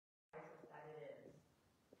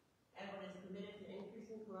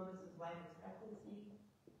life expectancy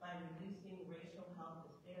by reducing racial health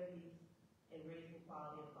disparities and raising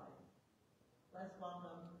quality of life. Let's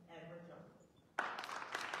welcome Embry Jones.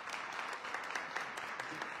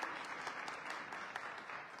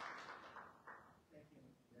 Thank you.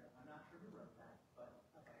 I'm not sure who wrote that, but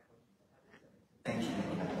okay. Thank you.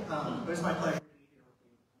 It was my pleasure to be here with you.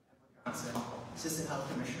 Embry Johnson, Assistant Health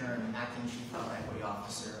Commissioner and Acting Chief Health Equity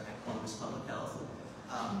Officer at Columbus Public Health,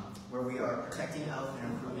 where we are protecting health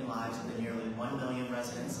and improving lives of the nearly 1 million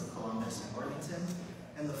residents of Columbus and Worthington,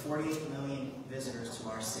 and the 48 million visitors to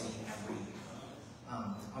our city every year.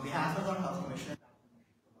 On behalf of our Health Commissioner,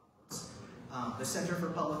 the Center for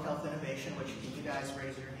Public Health Innovation, which can you guys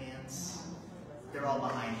raise your hands? They're all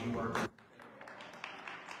behind you working.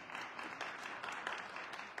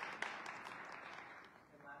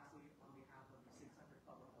 And lastly, on behalf of the 600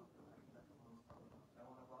 public health buildings at Columbus Public Health, I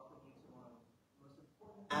want to welcome you to one of the most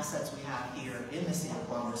important assets we have here in the city of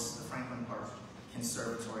Columbus, the Franklin Park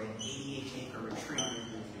Conservatory, an 88-acre retreat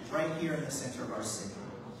right here in the center of our city.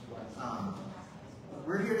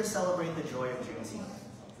 We're here to celebrate the joy of Juneteenth,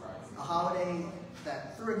 a holiday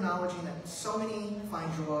that, through acknowledging that so many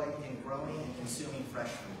find joy in growing and consuming fresh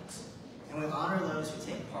foods, and we honor those who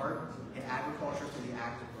take part in agriculture through the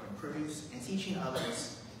act of growing produce and teaching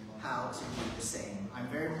others how to do the same. I'm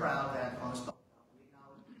very proud that Columbus Public Health we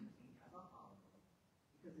acknowledge Juneteenth as a holiday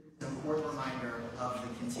because it is an important reminder of the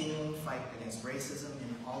continuing fight against racism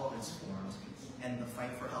in all of its forms and the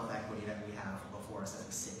fight for health equity that we have before us as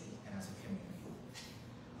a city and as a community.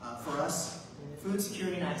 For us, food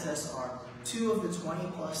security and access are two of the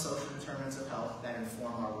 20+ social determinants of health that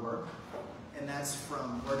inform our work, and that's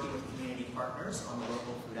from working with community partners on the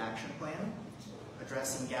local food action plan,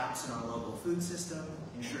 addressing gaps in our local food system,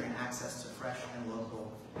 ensuring access to fresh and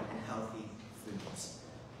local and healthy foods.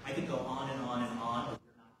 I could go on and on and on, but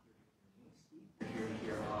we're not here to hear me speak. We're here to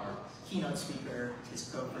hear our keynote speaker, his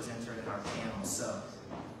co-presenter, and our panel. So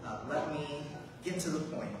let me get to the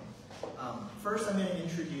point. First, I'm going to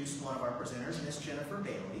introduce one of our presenters, Ms. Jennifer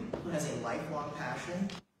Bailey, who has a lifelong passion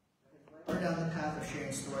that has led her down the path of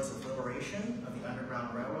sharing stories of liberation of the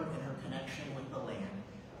Underground Railroad and her connection with the land.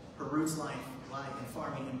 Her roots lie in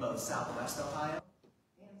farming in both Southwest Ohio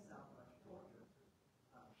and Southwest Georgia.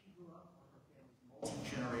 She grew up on her family's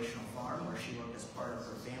multi-generational farm, where she worked as part of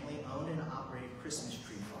her family-owned and operated Christmas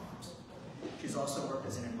tree farms. She's also worked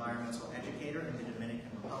as an environmental educator in the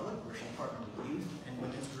Dominican Republic, where she partnered with youth and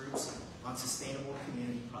women's groups on sustainable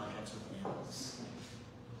community projects with families.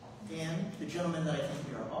 And the gentleman that I think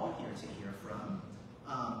we are all here to hear from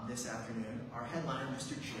this afternoon, our headliner,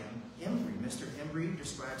 Mr. Jim Embry. Mr. Embry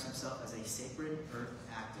describes himself as a sacred earth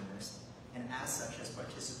activist, and as such has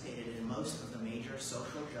participated in most of the major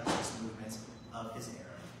social justice movements of his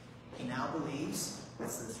era. He now believes that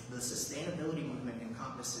the sustainability movement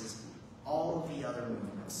encompasses all of the other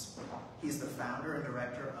movements. He's the founder and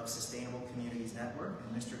director of Sustainable Communities Network,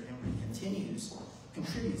 and Mr. Embry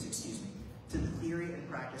contributes to the theory and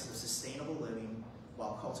practice of sustainable living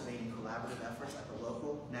while cultivating collaborative efforts at the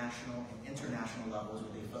local, national, and international levels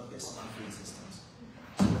with a focus on food systems.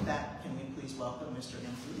 So with that, can we please welcome Mr.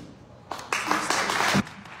 Embry?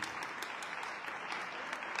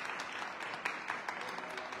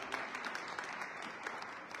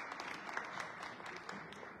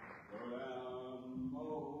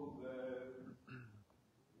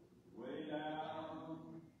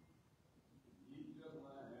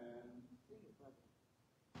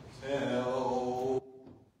 Tell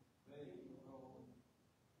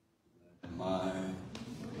my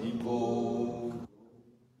people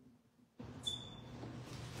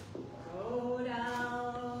Go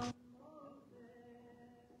down,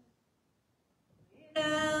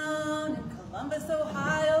 down in Columbus,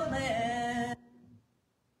 Ohio land.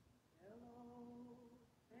 Hello,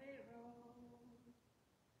 Pharaoh,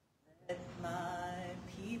 let my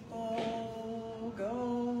people go.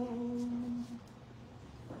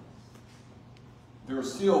 there are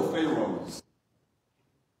still pharaohs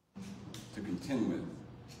to contend with.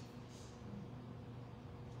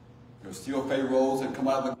 There are still pharaohs that come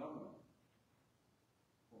out of the government,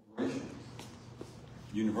 corporations,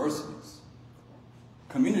 universities,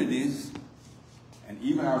 communities, and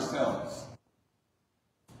even ourselves.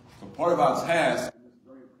 So part of our task in this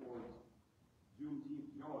very important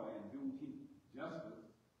Juneteenth joy and Juneteenth justice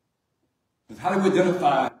is how do we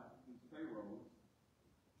identify these pharaohs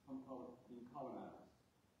from being colonized,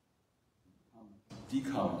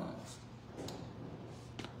 decolonized.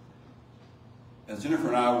 As Jennifer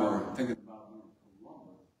and I were thinking about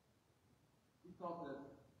Columbus, we thought that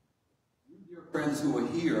you, dear friends who are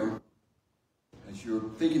here, as you're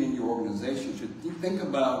thinking in your organization, should think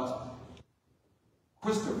about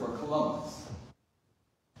Christopher Columbus.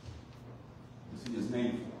 This is his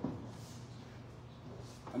name for.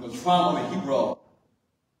 And the trauma that he brought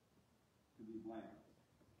to these lands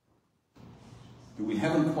that we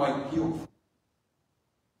haven't quite healed.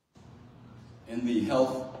 In the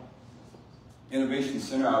Health Innovation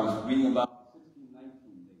Center, I was reading about the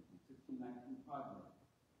 1619 date, the 1619 project.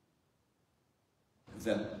 It's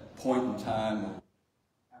that point in time of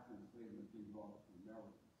African enslavement being brought to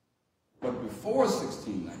America. But before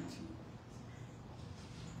 1619,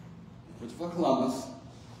 Christopher Columbus,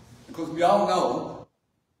 because we all know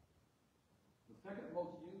the second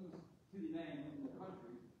most used city name in the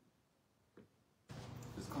country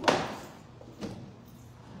is Columbus.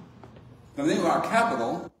 The name of our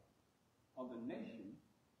capital of the nation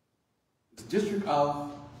is District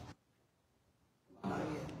of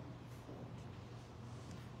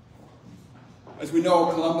As we know,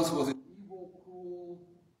 Columbus was an evil, cruel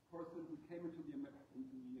person who came into the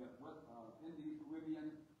Indies, Caribbean,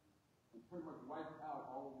 and pretty much wiped out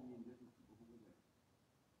all of the indigenous people who were there.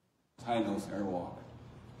 Tainos, Arawak.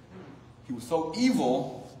 He was so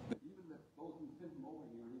evil that even those who sent him over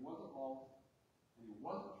here, he wasn't lost, and he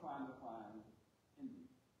wasn't trying to find Indians.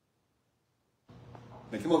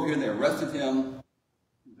 They came over here and they arrested him.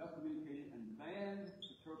 He was excommunicated and banned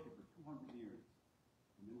to Turkey for 200 years.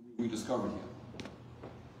 And then we discovered him.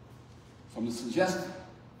 So I'm suggesting,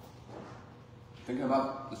 thinking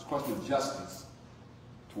about this question of justice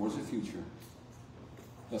towards the future,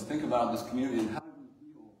 let's think about this community and how do we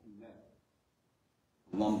heal from that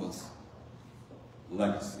Columbus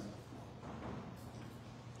legacy.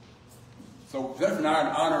 So Jennifer and I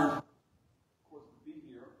are honored, of course, to be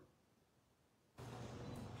here,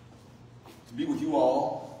 to be with you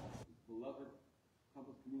all, this beloved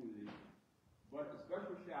Compass community, but a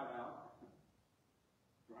special shout out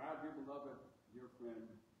to our dear beloved, dear friend,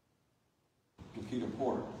 Nikita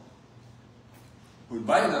Porter, who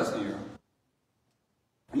invited us here.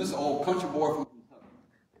 And this is an old country boy from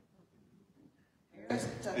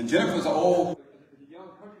Kentucky. And Jennifer's an old, a young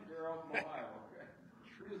country girl from Ohio.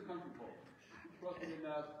 She is a country boy. She trusted in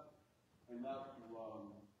us enough to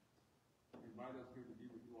invite us here to be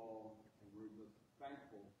with you all. And we're just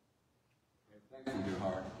thankful, dear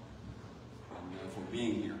heart, and for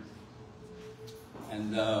being here.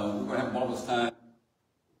 And we're going to have a marvelous time.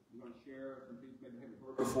 We're going to share some things maybe you haven't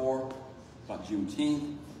heard before about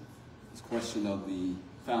Juneteenth, this question of the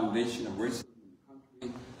foundation of racism in the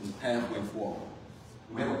country and the pathway forward.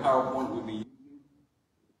 We have a PowerPoint we'll be using.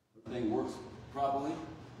 Everything works properly.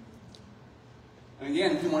 And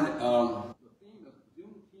again, if you want the theme of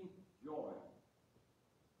Juneteenth joy,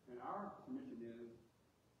 and our submission is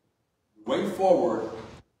the way forward,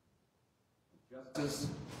 justice,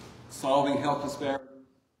 solving health disparities,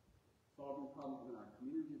 solving problems in our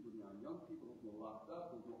communities, with our young people who are locked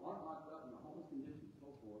up, who aren't locked up in the homeless conditions and so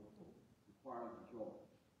forth, requires joy.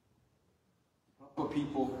 For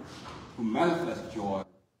people who manifest joy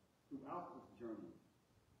throughout this journey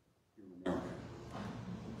here in America.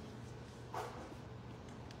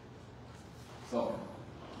 So,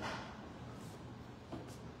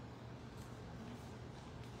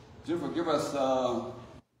 Jennifer, give us a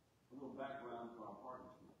little background to our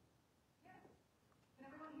partnership. Can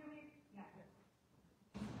everyone hear me? Yeah, good.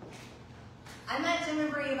 I met Jim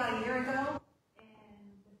Embry about a year ago in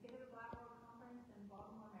the State of the Black World Conference in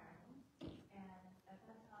Baltimore, Maryland. And at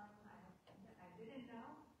that time, I didn't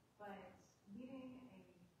know, but meeting a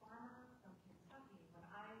farmer from Kentucky when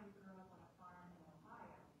I grew up on a farm in Ohio,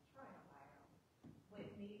 Detroit, Ohio, what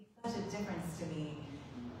made such a difference to me.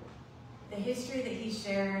 The history that he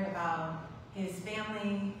shared about his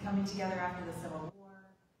family coming together after the Civil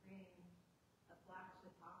War, creating a Black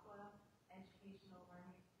Chautauqua educational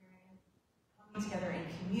learning experience, coming together in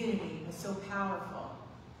community was so powerful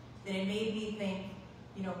that it made me think,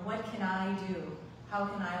 you know, what can I do? How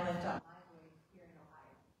can I lift up my voice here in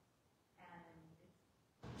Ohio? And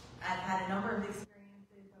I've had a number of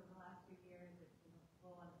experiences over the last few years. It's been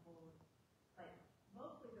full unfold. But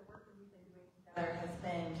mostly the work that we've been doing together has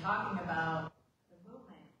been talking about the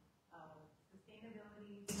movement of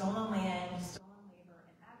sustainability, stolen land, stolen labor,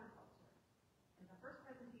 and agriculture. And the first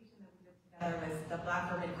presentation that we did together was the Black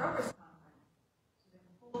Urban Growers Conference, which is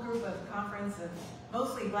a full group of conference of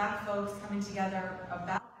mostly Black folks coming together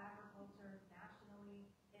about agriculture nationally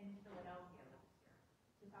in Philadelphia last year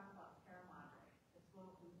to talk about Terra Madre, the slow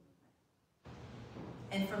food movement.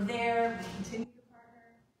 And from there, we continue to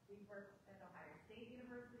partner. We've worked at Ohio State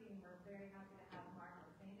University, and we're very happy to have Mark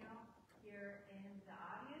Lozano here in the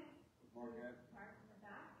audience. Mark in the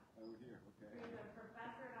back. Over here, okay. Who's a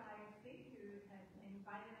professor at Ohio State who has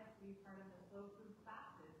invited us to be part of the slow food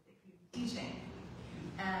classes that he's teaching.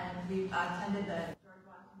 And we attended the George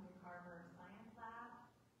Washington Carver Science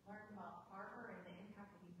Lab, learned about Carver and the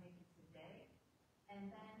impact that he's making today.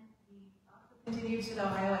 And then we also continued to the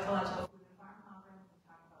Ohio Ecological Food and Farm Conference and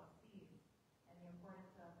talked about seeds and the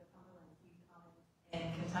importance of the Cumberland Seed Commons in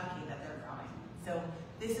Kentucky that they're growing. So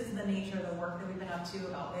this is the nature of the work that we've been up to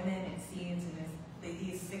about women and seeds and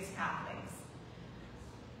these 6 pathways.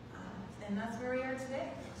 And that's where we are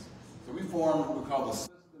today. So we formed what we call the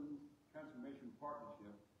Systems Transformation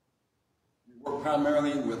Partnership. We work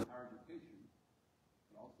primarily with higher education,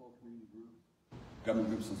 but also community groups,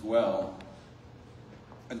 government groups as well,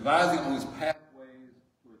 advising on these pathways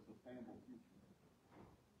to a sustainable future.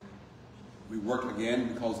 We worked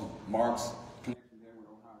again because of Mark's connection there with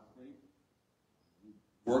Ohio State. We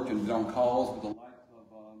worked and did on calls with the likes of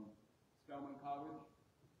Spelman College,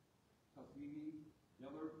 Tuskegee,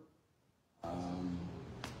 Dillard,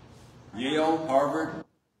 Yale, Harvard,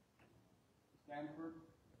 Stanford,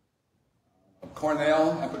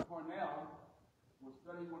 Cornell, and for Cornell, we're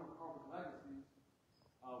studying one of Carver's legacies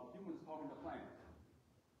of humans talking to plants.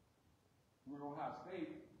 We're at Ohio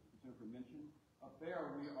State, as Jennifer mentioned. Up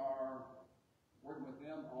there, we are working with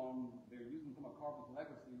them on, they're using some of Carver's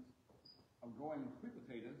legacies of growing sweet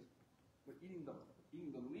potatoes, but eating the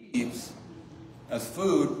leaves as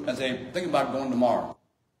food as they think about going to Mars.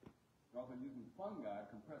 They're also using fungi,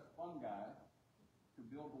 compressed fungi, to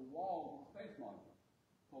build the walls of the space module.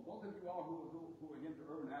 So those of you all who are into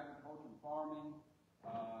urban agriculture and farming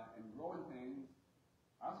and growing things,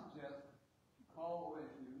 I suggest you call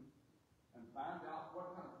OSU and find out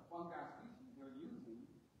what kind of fungi species they're using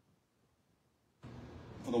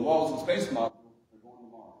for the walls of the space module that are going to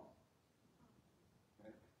Mars.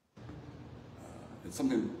 Okay? It's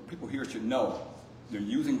something people here should know. They're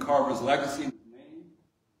using Carver's legacy and his name.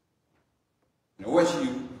 And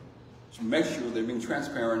OSU should make sure they're being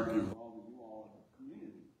transparent and involving you all as a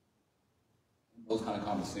community in those kind of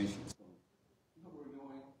conversations. So this is what we're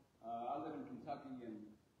doing. I live in Kentucky, and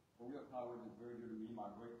Berea College is very dear to me. My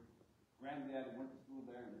great-granddad went to school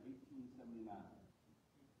there in 1879.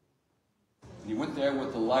 And he went there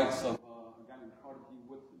with the likes of a guy named Carter G.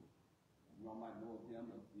 Woodson. You all might know of him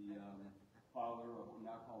as the father of what we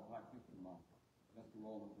now call Black History Month. That's the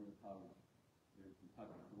role of Berea College here in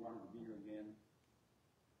Kentucky. So we're honored to be here again.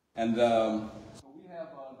 And so we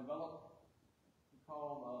have developed what we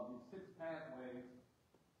call the 6 pathways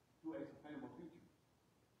to a sustainable future.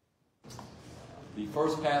 The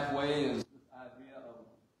first pathway is this idea of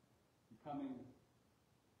becoming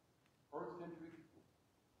Earth-centric,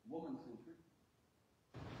 woman-centric.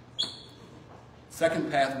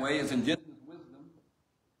 Second pathway is indigenous wisdom.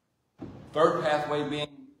 Third pathway being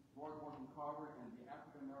George Washington Carver and the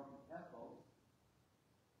African-American ethos.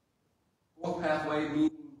 Fourth pathway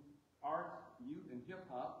being art, youth, and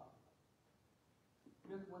hip-hop.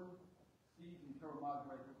 Fifth one, seeds and turtle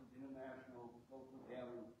moderation, which is the international social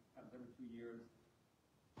gathering happens every 2 years.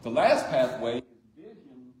 The last pathway is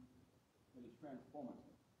vision that is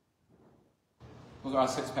transformative. Those are our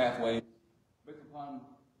 6 pathways, based upon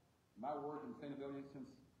my work in sustainability since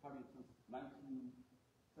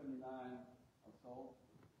 1979 or so.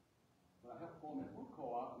 But I helped form a food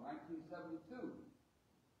co-op in 1972.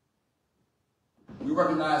 We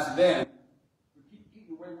recognized then, if we keep eating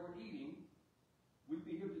the way we're eating, we'd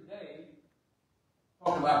be here today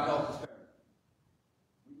talking about health disparities.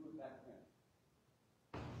 We do it back then.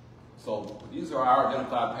 So these are our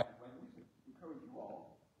identified pathways. We encourage you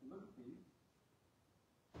all to look at these,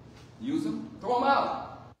 use them, throw them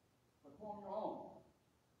out, but form your own.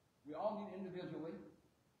 We all need individually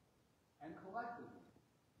and collectively.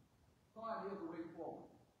 Some idea of the way forward.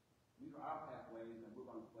 These are our pathways, and we're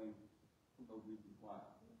going to explain some of those reasons why.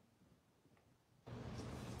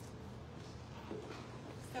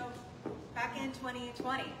 So, back in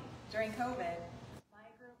 2020, during COVID, my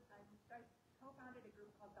group, I co-founded a group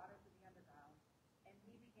called Daughters of the Underground, and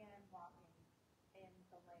we began walking in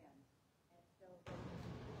the land. And so,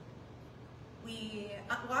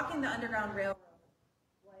 walking the Underground Railroad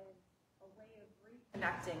was a way of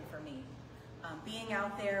reconnecting for me. Being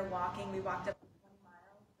out there walking, we walked up 20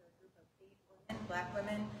 miles for a group of 8 women, Black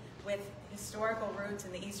women, with historical roots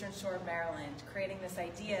in the Eastern Shore of Maryland, creating this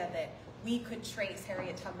idea that we could trace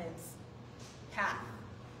Harriet Tubman's path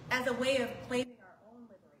as a way of claiming our own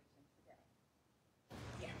liberation today.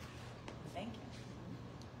 Yeah, thank you.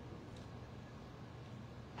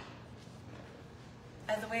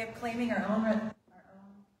 As a way of claiming our own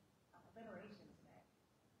liberation today.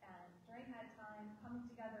 And during that time, coming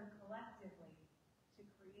together collectively to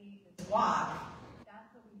create this walk,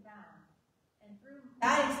 that's what we found. And through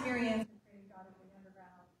that experience of creating Daughters of the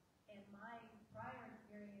Underground and my prior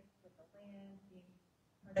experience with the land, being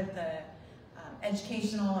part of the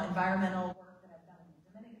educational, environmental work that I've done in the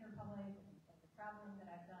Dominican Republic and the traveling that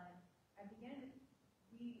I've done, I began to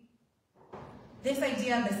see this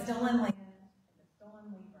idea of the stolen land and the stolen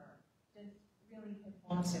labor just really hit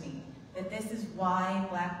home to me. That this is why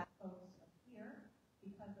Black folks are here,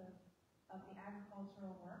 because of the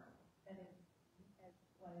agricultural work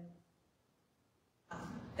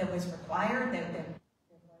that was required, that was,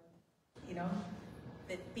 you know,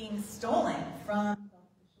 that being stolen from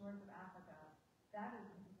the shores of Africa. That is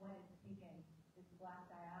what has taken this Black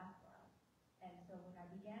diaspora. And so when I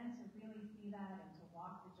began to really see that and to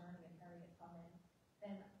walk the journey of Harriet Tubman,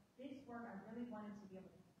 then this work I really wanted to be able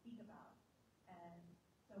to speak about. And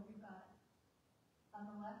so we've got on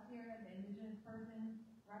the left here the indigenous person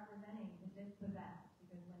representing the dispossessed,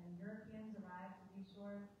 because when Europeans arrived to these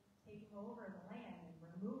shores, taking over the land and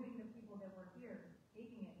removing the people that were here,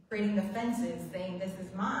 taking it, creating the fences, saying this is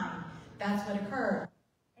mine, that's what occurred.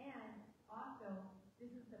 And also,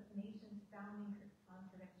 this is the nation's founding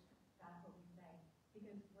contradiction. That's what we say.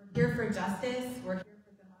 Because we're here for justice, we're here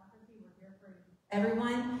for democracy, we're here for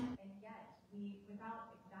everyone, and yet we,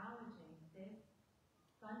 without acknowledging this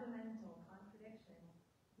fundamental contradiction,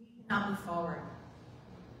 we cannot move forward.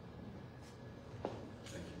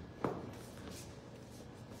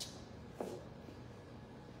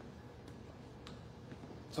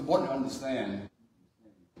 It's important to understand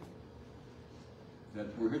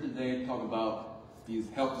that we're here today to talk about these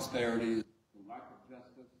health disparities, the lack of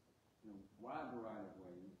justice in a wide variety of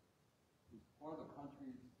ways. It's part of the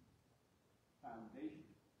country's foundation.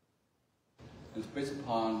 It's based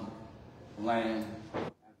upon land and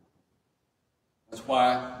agriculture. That's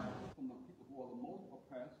why from the people who are the most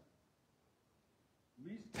oppressed,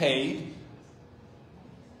 least paid,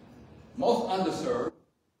 most underserved,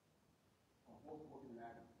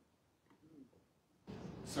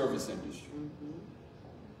 service industry,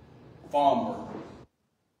 farm workers,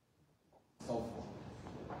 so forth.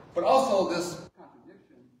 But also this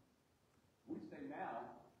contradiction, we say now,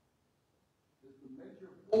 is the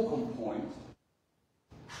major focal point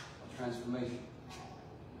of transformation.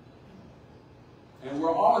 And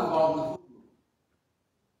we're all involved in the food movement,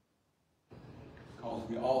 because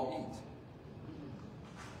we all eat.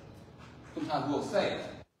 Sometimes we'll say,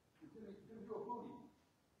 you're a foodie.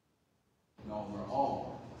 No, we're all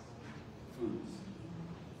foods.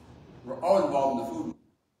 We're all involved in the food movement.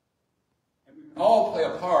 And we can all play a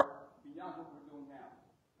part beyond what we're doing now.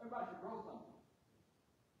 Everybody should grow something.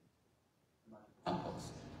 Everybody should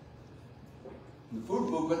compost. In the food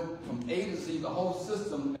movement, from A to Z, the whole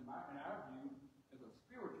system, in our view, is a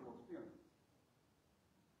spiritual experience.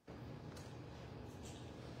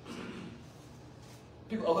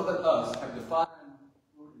 People other than us have defined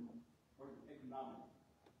food economics.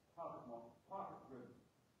 Profit-driven.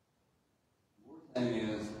 What we're saying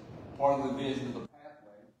is part of the vision of the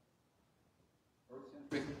pathway,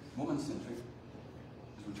 earth-centric, woman-centric,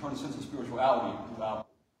 is return a sense of spirituality throughout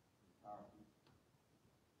our people.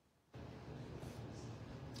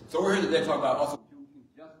 So we're here today to talk about also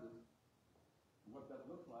Juneteenth justice and what that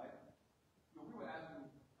looks like. You know, we were asked to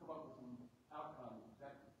come up with some outcomes,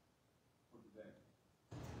 objectives for today.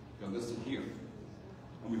 They're listed here.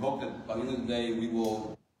 And we hope that by the end of the day we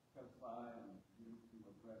will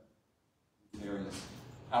various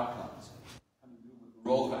outcomes having to do with the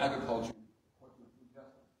role of agriculture in supporting food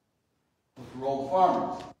justice, with the role of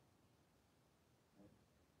farmers,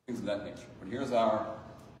 things of that nature. But here's our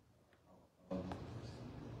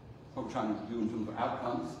what we're trying to do in terms of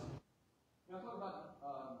outcomes. Now, talk about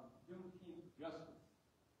Juneteenth justice.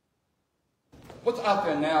 What's out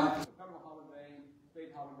there now? It's a federal holiday,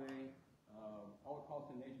 state holiday, all across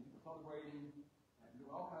the nation, people celebrating, and do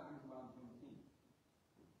all kinds of things around Juneteenth.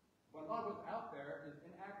 But a lot of what's out there is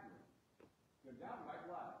inaccurate. They're downright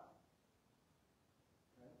lies.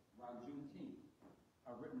 Okay? Around Juneteenth.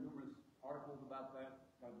 I've written numerous articles about that.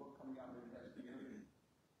 Got a book coming out later next year.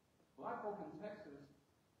 Black folk in Texas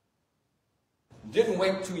didn't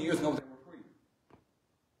wait 2 years to know they were free.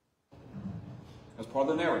 That's part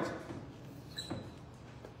of the narrative.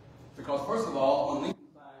 Because first of all, when Lincoln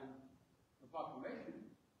signed the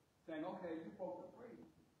proclamation saying, okay, you folks are free,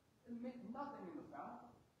 it meant nothing in the South.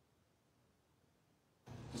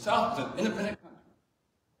 The South is an independent country,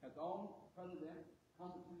 has its own president,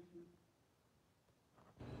 constitution,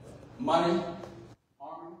 money,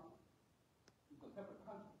 army. It's a separate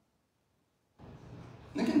country.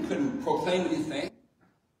 Lincoln couldn't proclaim anything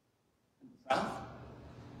in the South.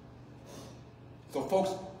 So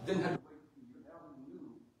folks didn't have to wait 2 years. They already knew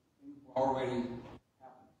things were already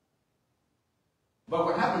happening. But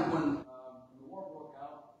what happened when the war broke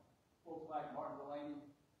out, folks like Martin Delaney,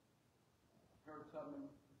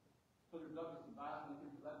 Tubman, Frederick Douglass advised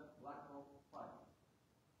Lincoln to let black folks fight.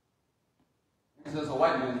 He says a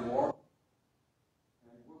white man's war,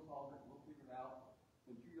 and we'll solve it, we'll figure it out.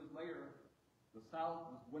 And 2 years later, the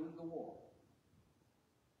South was winning the war.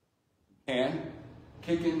 And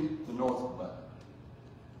kicking the North's butt.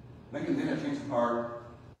 Lincoln then had changed his heart,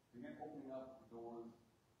 began opening up the doors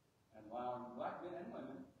and allowing black men and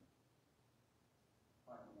women to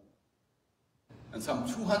fight the war. And some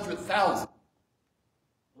 200,000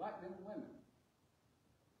 black men and women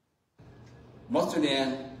mustered in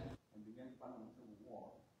and began fighting the Civil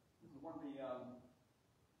War. This is one of the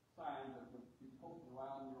signs that would be posted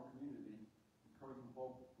around your community, encouraging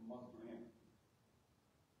folks to muster in.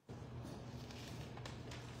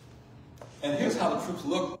 And here's how the troops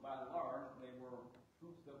looked by and large. They were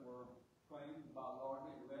troops that were trained by large,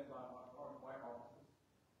 led by large white officers.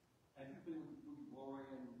 And usually with glory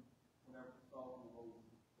and whatever you saw in those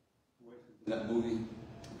situations in that movie.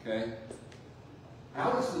 Okay? I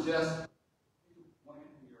would suggest one in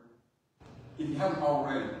here, if you haven't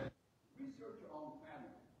already, research your own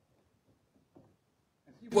family.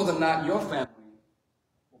 And see whether or not your family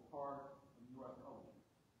were part of the U.S. Army.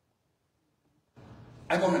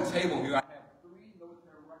 I go on the table here.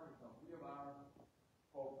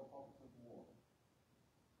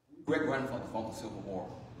 Great-grandfather fought the Civil War.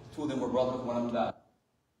 2 of them were brothers, one of them died.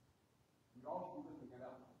 We all should be looking at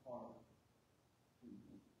that part of it.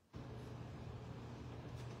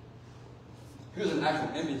 Here's an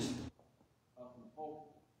actual image of some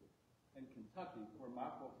folks in Kentucky where my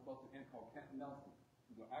folks were supposed to end called Camp Nelson.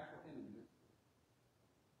 These are actual images.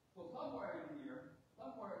 So somewhere in here,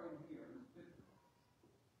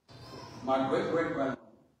 my great-great-grandmother,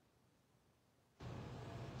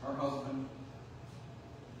 her husband,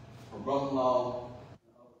 her brother-in-law,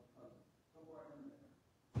 and other cousins. Somewhere in there.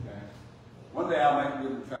 Okay. One day I'll make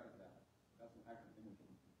you able to track it down. That's an actual image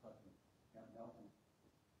of Kentucky, Camp Nelson.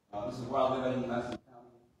 This is where I live in Madison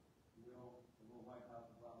County. The little White House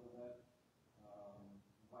is where I live at.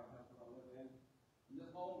 The White House is where I live in. And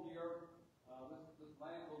this home here, this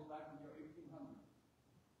land goes back to the year 1800.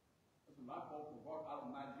 Listen, my folks were brought out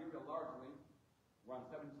of Nigeria largely around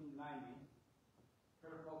 1790.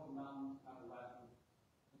 Carried across the mountains, Appalachia,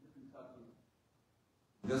 into Kentucky.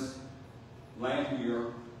 This land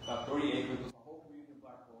here, about 30 acres, was a whole community of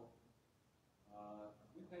black folk.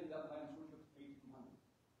 We claimed that land switched up to 1800.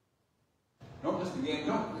 Don't just begin,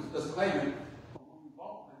 just claim it. When we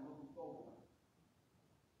bought land, when we sold land.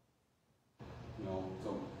 You know,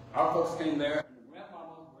 so our folks came there, and the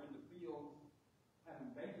grandmamas were in the fields,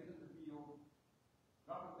 having babies in the field,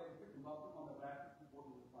 dropping things, picking them up, put them on their back, and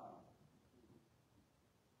working with fire.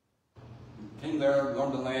 Came there,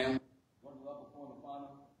 learned the land, learned the love of flora and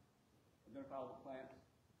fauna, identified the plants.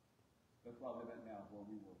 That's where I live at now, where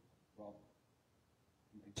we were brought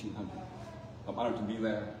in 1800. I'm honored to be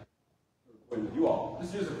there with you all.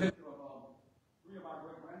 This is a picture of 3 of my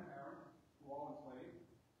great-grandparents who were all enslaved.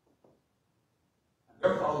 And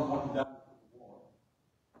their fathers wanted to die in the war.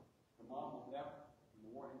 The mom was left in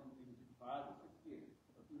the war in 1865 with 6 kids.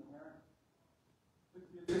 Her two parents,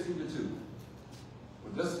 16 to 2.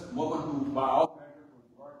 With this woman who, by all measures, was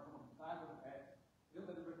regarded from the time of the act,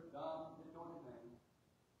 illiterate, dumb, didn't know anything,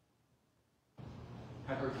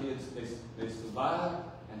 had her kids, they survived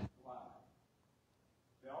and thrived.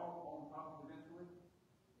 They all owned property eventually.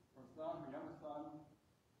 Her son, her youngest son,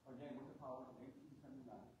 again went to college in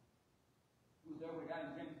 1879. He was there with a guy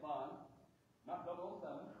named James Bond, not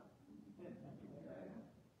 007. Okay.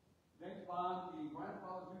 James Bond, the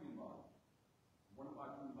grandfather of Julian Bond. One of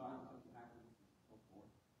my two bonds, such actors, and so forth.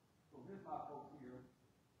 So here's my folks here,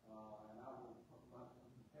 and I will talk about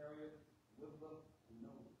Harriet, Elizabeth, and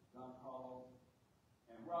John Carlos.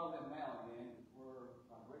 And where I live now again is where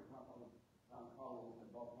my great-grandfather John Carlos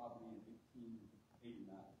had bought property in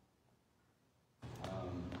 1889.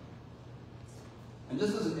 And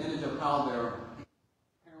this is an image of how their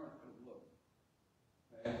parents could look.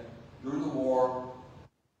 Okay? During the war,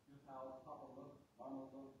 here's how Papa looked, Mama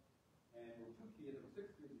looked, and there were 2 kids, there were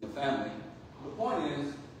 6 kids in the family. The point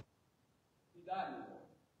is, he died in the war.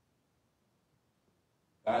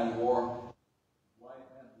 Died in the war. His wife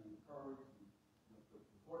had the courage,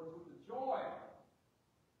 the joy.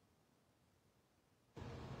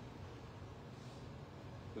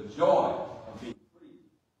 The joy of being free.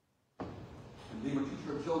 And being able to teach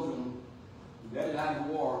your children, if daddy died in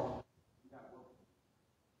the war, you got work.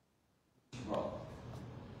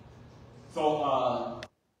 So,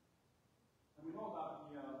 and we know about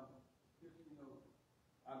the history of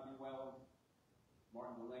I.B. Wells,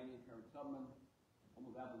 Martin Delaney, Harriet Tubman,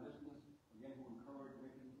 almost abolitionists, again, who encouraged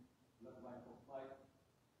Lincoln to let black folks fight.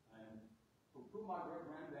 And so through my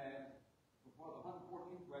great-granddad were part of the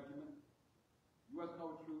 114th Regiment, U.S.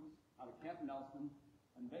 Code troops out of Camp Nelson,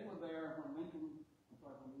 and they were there when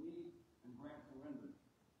Lee and Grant surrendered.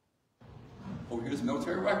 Oh, here's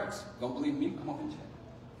military records. Don't believe me? Come up and check.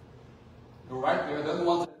 They're right there. They're the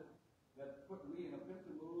ones that put Lee in a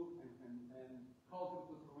offensive move and caused him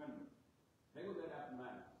to surrender. They were there after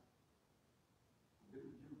Madison.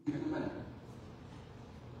 In a minute.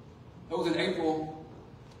 That was in April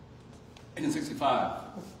 1865.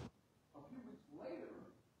 A few weeks later,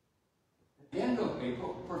 at the end of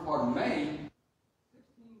April, first part of May,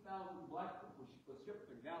 16,000 black people were shipped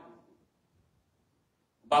to Galveston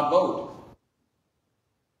by boat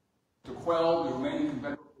to quell the remaining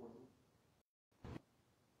Confederate forces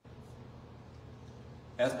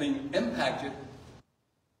as being impacted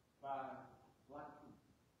by black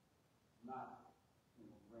people, not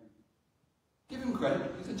Rangers. Give him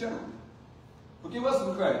credit, he's a general. But give us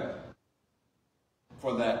some credit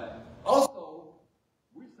for that. Also,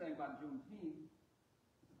 we're saying about Juneteenth,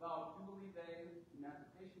 it's about Jubilee Day,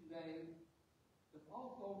 Emancipation Day. It's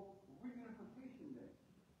also Reunification Day.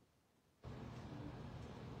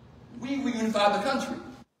 We reunified the country.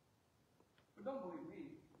 But don't believe me.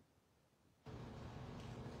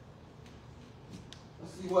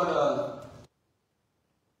 Let's see what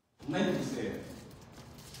Lincoln said.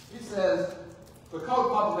 He says, the colored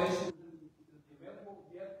population is the available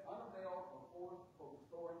yet unavailable or force for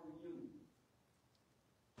restoring the Union.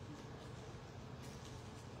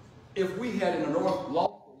 If we had in the North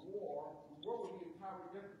lost the war, the world would be entirely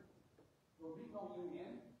different. There would be no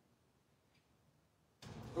Union.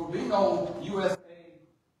 There would be no USA,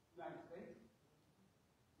 United States.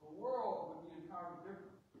 The world would be entirely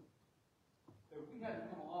different. If we had to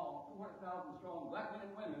come along, 200,000 strong black men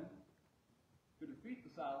and women, to defeat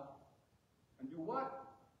the South, and do what?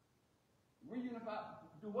 Reunify.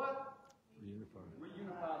 Do what?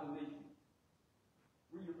 Reunify the nation.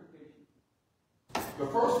 Reunification. The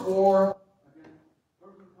first war against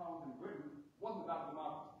 13 colonies in Britain wasn't about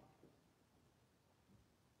democracy.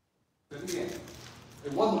 But again,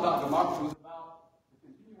 it wasn't about democracy. It was about the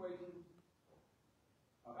continuation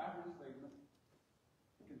of African enslavement,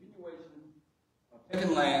 the continuation of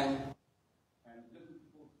taking land, and indigenous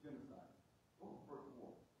people's genocide. What was the first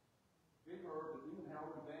war? Big heard that even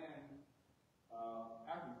Harold banned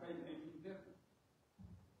African slavery in 1850.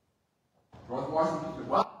 George Washington said,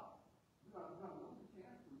 well, we're going to lose a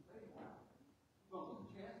chance to save land. We're going to lose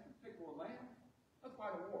a chance to take more land. Let's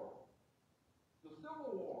fight a war. The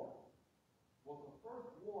Civil War was the first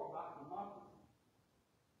war about democracy.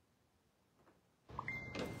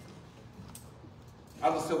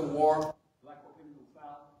 After the Civil War, black folk came to the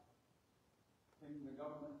South, came to the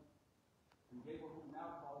government, and gave what we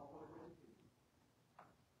now call political education.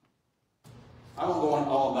 I won't go into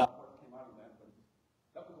all about what came out of that, but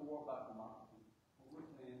that was a war about democracy. What we're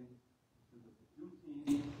saying is that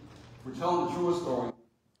Juneteenth, we're telling the truest story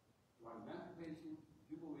about emancipation,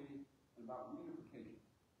 jubilee, and about reunification.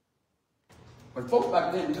 But folks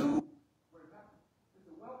back then knew what had happened. They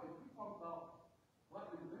said, well, if we talk about black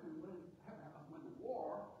men and women when the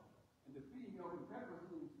war and defeating the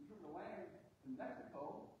Confederacy and securing the land in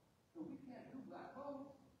Mexico, so we can't do black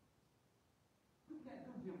folks. We can't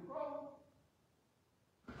do Jim Crow.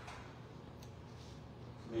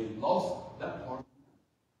 So they lost that part of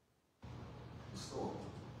the story.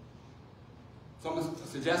 So I'm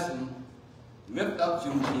suggesting lift up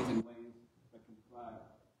Juneteenth in ways that can describe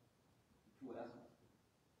the true essence.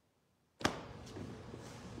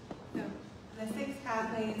 So the 6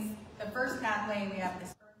 pathways, the first pathway, we have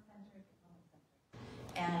this earth-centric and woman-centric.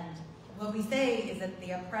 And what we say is that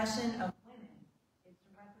the oppression of women is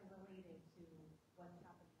directly related to what's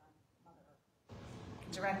happening on Mother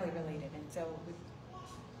Earth. Directly related. And so,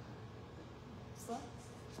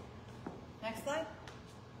 next slide.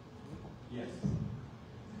 Yes.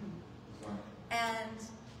 And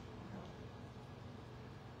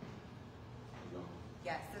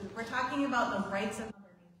yes, so we're talking about the rights of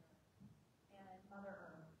Mother Nature and Mother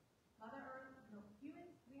Earth. Mother Earth,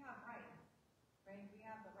 humans, we have rights, right? We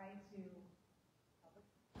have the right to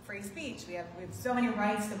free speech. We have so many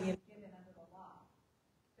rights that we have given under the law.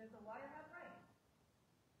 Does the water have rights?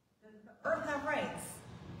 Does the earth have rights?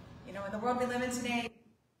 You know, in the world we live in today,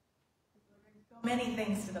 there's so many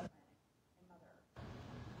things to the planet and Mother Earth.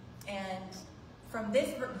 And from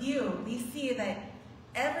this view, we see that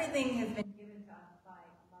everything has been given to us by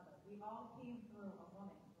Mother. We all came through a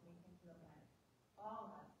woman when we came to the planet. All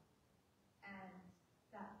of us. And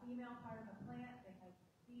that female part of the plant that has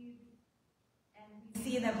seeds. And we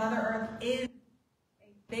see that Mother Earth is a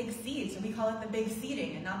big seed, so we call it the big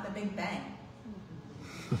seeding and not the Big Bang.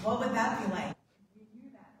 What would that be like?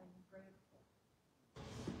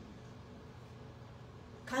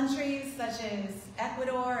 countries such as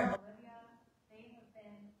Ecuador and Bolivia, they have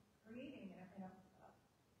been creating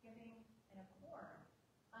giving an accord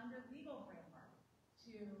under legal framework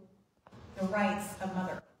to the rights of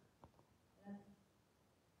motherhood.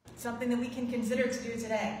 Something that we can consider to do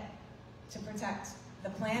today to protect the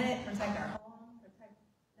planet, protect our home, protect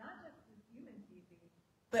not just the human species,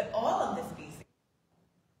 but all of the species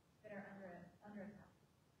that are under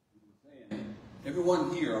attack.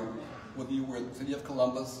 Everyone here, whether you were at the City of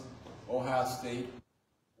Columbus, Ohio State,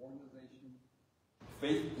 organization,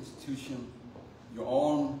 faith institution, your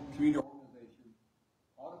own community organization,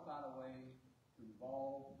 ought to find a way to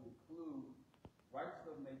involve, to include rights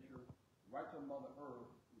of nature, rights of Mother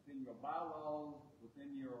Earth within your bylaws,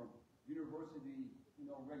 within your university,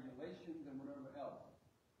 regulations and whatever else.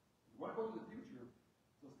 We want to go to the future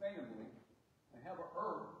sustainably and have an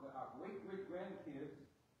earth that our great-great-grandkids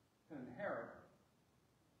can inherit.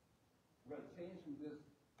 We're going to change from this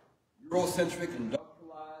Eurocentric,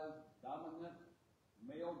 industrialized, dominant,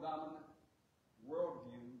 male-dominant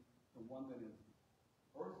worldview to one that is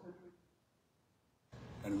earth-centric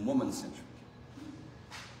and woman-centric.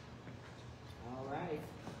 All right.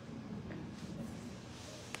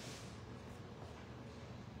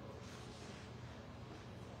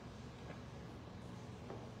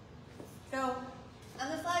 So, on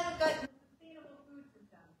the slide we've got the sustainable food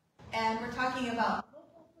system. And we're talking about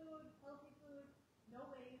local food, healthy food, no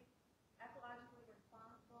waste, ecologically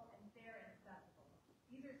responsible, and fair and accessible.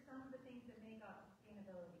 These are some of the things that make up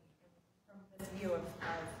sustainability from this view of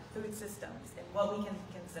food systems and what we can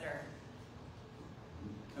consider.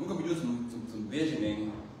 I'm going to be doing some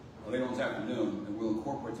visioning later on this afternoon, and we'll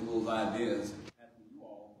incorporate some of those ideas. Asking you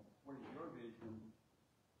all, what is your vision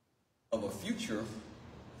of a future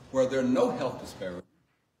where there are no health disparities?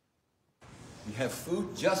 We have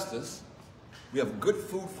food justice. We have good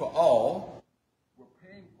food for all. We're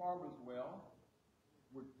paying farmers well.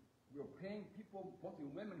 We're paying people, mostly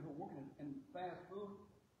women, who are working in fast food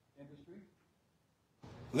industry.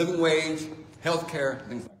 Living wage, health care,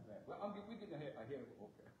 things like that. Well, we get ahead of it.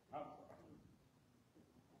 Okay. I'm sorry.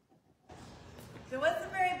 So what's the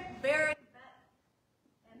very best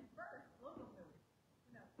and first local food?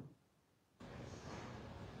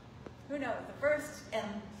 Who knows? The first and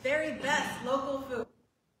very best local food.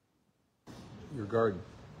 Your garden.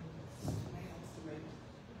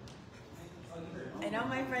 I know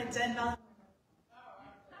my friend Jen Bell.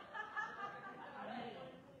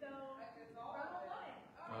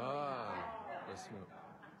 Let's move.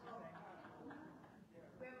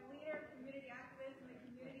 We have leaders, community activists in the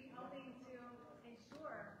community helping to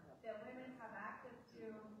ensure that women have access to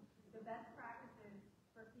the best practices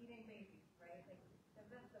for feeding babies, right? Like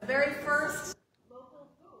the very first local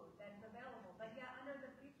food that's available. But yet under the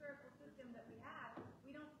patriarchal system that we have,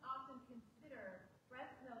 we don't often consider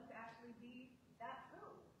breast milk to actually be that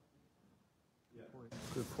food. Yeah.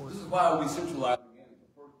 Good point. This is why we centralize again the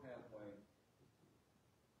first pathway.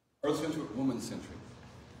 Earth-centric, woman-centric.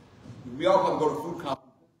 We all have to go to food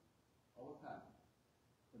conferences all the time.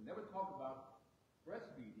 But never talk about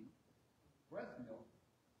breastfeeding, breast milk,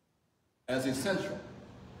 as essential.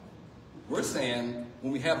 We're saying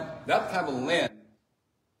when we have that type of lens,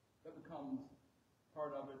 that becomes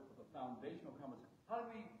part of it, the foundational conversation. How do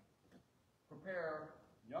we prepare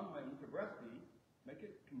young women to breastfeed, make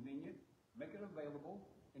it convenient, make it available,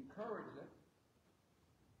 encourage it?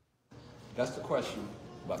 That's the question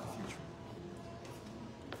about the future.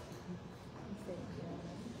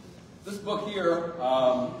 This book here,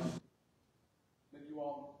 maybe you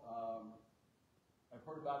all have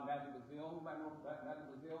heard about Natalie Brazil. You might know Natalie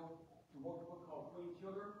Brazil. She wrote a book called Queen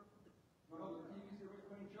Sugar. You know the TV series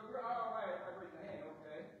Queen Sugar? All right, I raised your hand,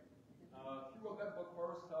 okay. She wrote that book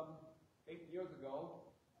first 8 years ago,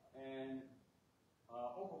 and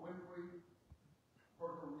Oprah Winfrey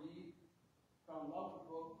heard her read, found love with the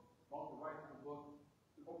book, bought the rights to the book.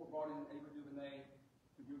 Oprah brought in Ava DuVernay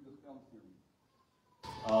to do this film series.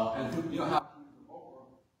 And you know how she was Oprah,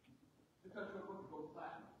 she touched her book to go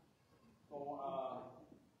platinum. So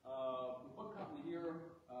the book company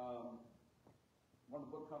here, one of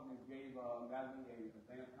the book companies gave Natalie an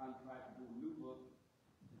advance contract to do a new book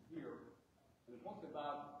here. And it's mostly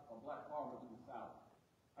about black farmers in the South.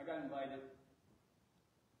 I got invited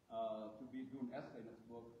to be doing an essay in this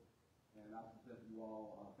book, and I suggest you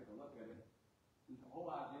all take a look at it. It's the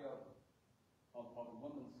whole idea of the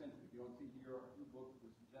woman-centric. You don't see here a few books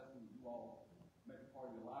that suggesting you all make it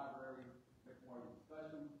part of your library, make it part of your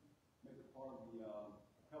discussion, make it part of the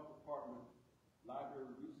health department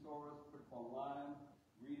library review source, put it online,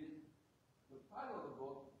 read it. The title of the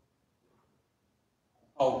book,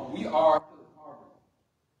 We Are to the Harvest,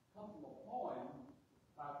 comes from a poem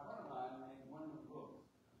by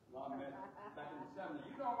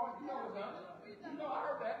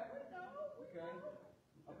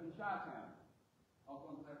Chi-Town. I was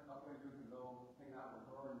going to up there years ago, hanging out with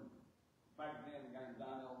her, and back then, the guy named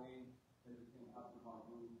Don L.E., they just came out to my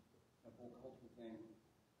group, that whole culture thing.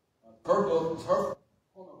 Her book was her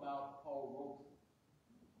poem about Paul Robeson.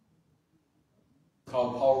 It's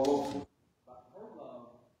called Paul Robeson. About her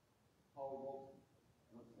love, Paul Robeson.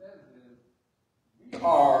 And what it says is, we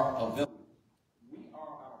are a village. We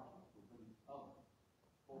are our people for each other,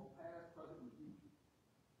 both past, present, and future.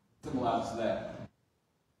 Symbolize that.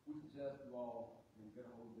 We suggest you all get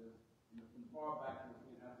a hold of this. And from far back in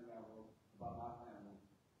the after I wrote about my family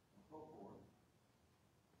and so forth.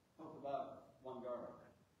 Talk about one girl.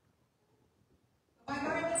 My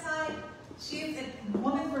girl beside, she's a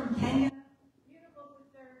woman from Kenya, beautiful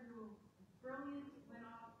sister who is brilliant, went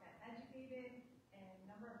off, got educated in a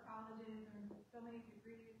number of colleges, and so many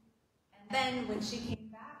degrees. And then when she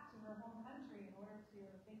came back to her home country in order to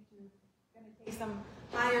think she was going to take some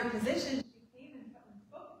higher position, she came and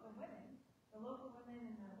spoke to the women, the local women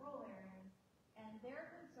in the rural areas, and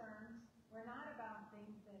their concerns were not about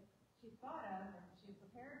things that she thought of or she was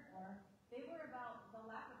prepared for. They were about the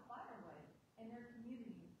lack of firewood in their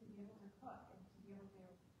communities to be able to cook and to be able to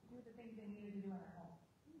do the things they needed to do in their home.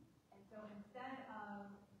 And so instead of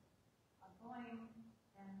going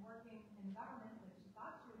and working in government, which she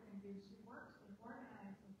thought she was going to do, she worked and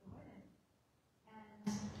organized with the women.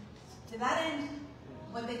 And to that end,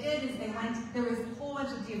 what they did is they went, there was a whole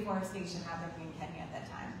bunch of deforestation happening in Kenya at that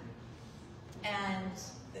time. And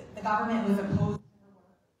the government was opposed to her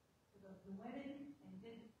work. So the women and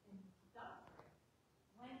did and stuff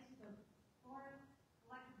went to the forest,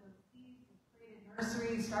 collected those seeds, and created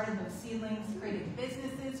nurseries, started those seedlings, created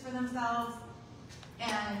businesses for themselves,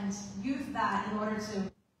 and used that in order to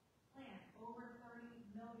plant over 30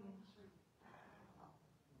 million trees.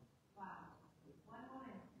 Wow. One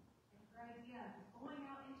woman, and her idea is going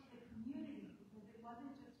out into the community, because it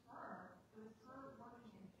wasn't just her, it was her working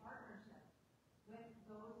in partnership with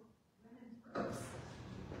those women's groups.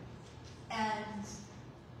 And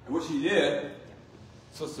what she did,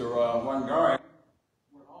 Sister Wangari,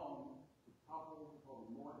 went home to topple the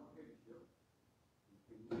more dictatorship,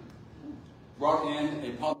 brought in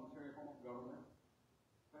a parliamentary form of government,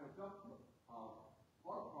 and a parliament,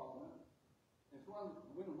 and so on,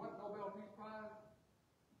 won what Nobel Peace Prize?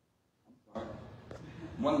 I'm sorry.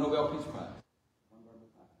 Won the Nobel Peace Prize.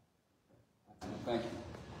 Thank you.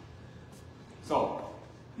 So,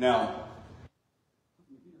 now,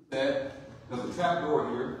 said, there's a trap door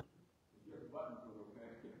here. There's a button to it,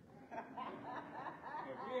 okay?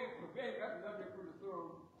 If we ain't got nothing pretty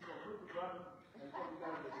soon, we're going to push the button, and so we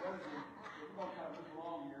got to get ready. We're going to kind of move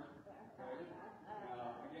along here, okay?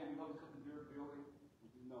 Again, we know this is your building,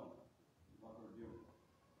 which you know. It's not going to do it.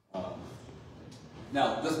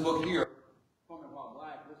 Now, this book here, talking about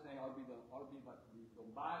black, this thing ought to be like the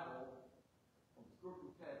Bible of the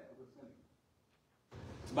scriptural text of the century.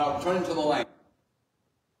 It's about returning to the land.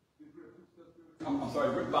 I'm sorry,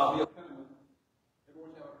 written by Leah Penniman. Everyone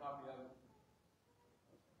should have a copy of it.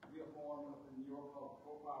 Leah Farm in New York called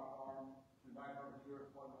Profile Farm. We invited her here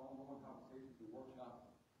for an ongoing conversations and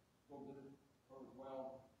workshops. Go visit her as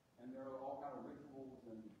well. And there are all kinds of rituals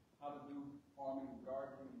and how to do farming and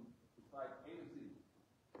gardening. It's like A to Z.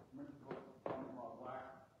 Remember the book talking about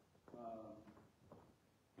black.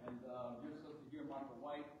 Your sister here, Monica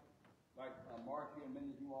White, like Marky and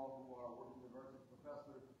many of you all who are working university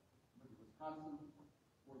professors. Wisconsin,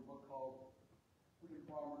 wrote a book called Freedom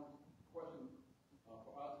Farmers. Question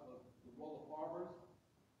for us was the role of farmers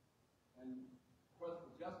and quest for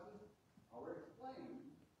justice. I already explained.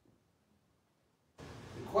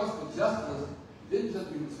 The quest for justice didn't just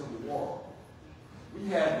mean the Civil War. We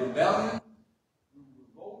had rebellion, we were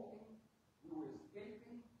revolting, we were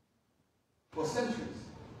escaping for centuries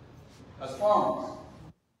as farmers.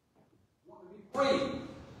 We wanted to be free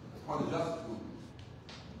as part of the justice movement.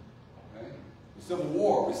 The Civil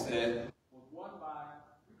War, we said, was won by,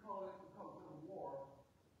 we call it Civil War,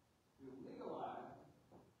 to legalize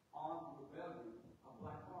armed rebellion of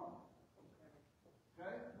black farmers.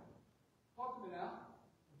 Okay? Talk to me now.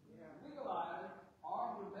 Yeah. Legalize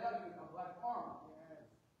armed rebellion of black farmers. Yes.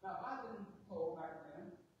 Now, if I didn't told back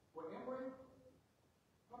then, well, Embry,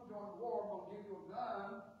 come join the war, I'm going to give you a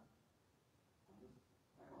gun.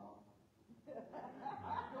 Hang on.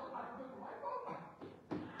 I took the right over.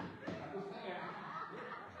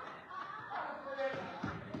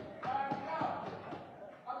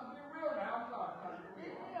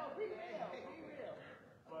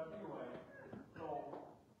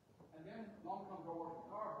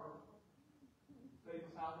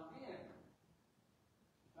 South again.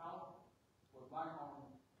 South was lying on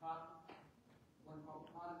cotton, one called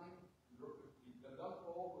economy. The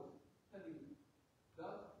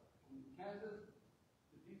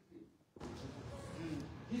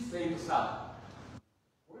save the South.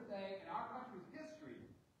 We're saying in our country's history,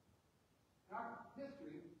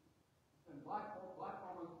 it's been black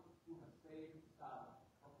farmers who have saved the South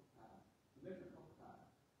a couple of times, the nation a couple of times.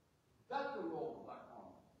 That's the role of black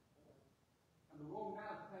farmers. And the role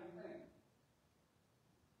now is the same thing.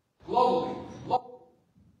 Globally,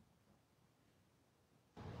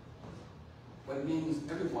 but it means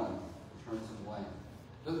everyone returns to the land.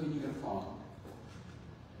 Doesn't mean you get a farm.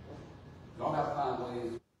 You all have to find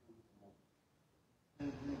ways.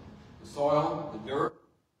 The soil, the dirt,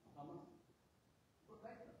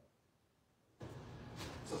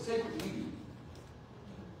 it's a sacred medium.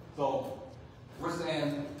 So we're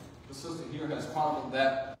saying the sister here has chronicled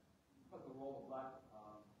that. Because the role of black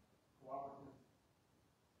cooperatives,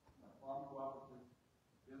 farm cooperatives,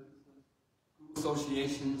 businesses, food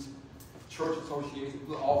associations, church associations,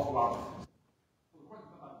 all cooperatives. So the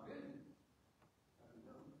question about vision,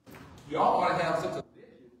 you all want to have such a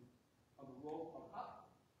vision of the role of us.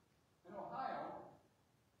 In Ohio,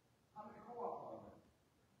 how many co-ops are there?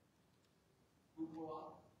 Food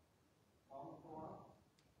co-op, farmer co-op.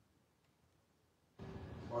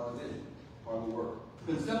 Part of the vision, part of the work. It's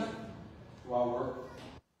been central to our work.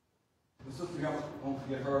 The sister here, don't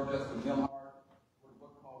forget her, Jessica Milhart, wrote a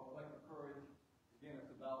book called Collective Courage. Again,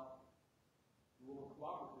 it's about the role of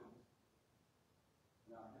cooperatives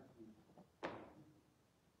in our history.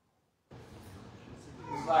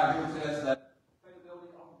 This slide here says that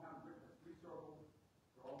sustainability oftentimes brings us three circles.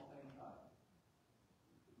 They're all the same size.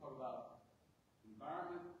 We talk about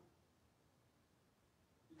environment,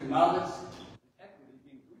 economics, and equity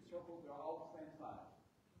being three circles. They're all the same size.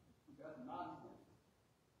 That's nonsense.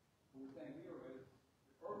 What we're saying here is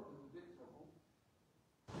the earth is a big circle,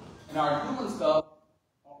 and our human stuff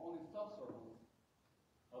are only subcircles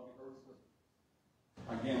of the earth system.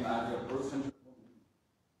 Again, the idea of earth-centric.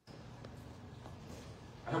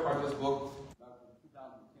 I hope I just book,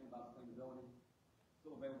 2010 about sustainability,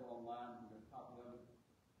 still available online. You can copy of it.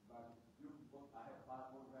 It's a beautiful book. I have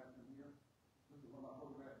 5 photographs in here. This is one of my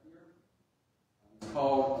photographs here. This is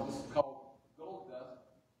called Gold Dust,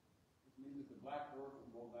 which means it's the black earth is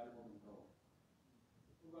more valuable than gold.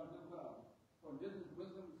 We're going to do from indigenous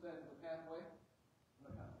wisdom, we said it's a pathway. I'm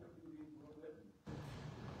going to kind of flip through these a little bit.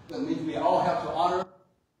 That means we all have to honor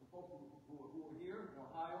the folks who are here in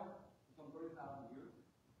Ohio for some 30,000 years.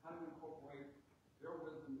 How do we incorporate their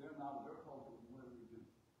wisdom, their knowledge, their culture in whatever we do?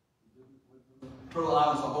 Indigenous wisdom. Turtle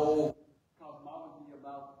Island's a whole cosmology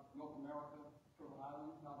about North America. Turtle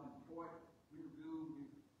Island, now in Detroit, we do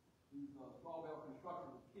these small bell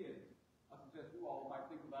construction with kids. I suggest you all might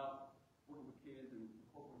think about working with kids and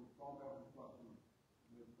incorporating small bell construction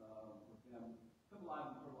with them.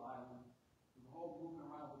 Civilizing Turtle Island. There's a whole movement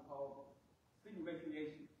around what's called seed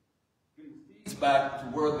matriation, getting seeds back to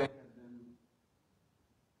where they have been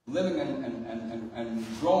living and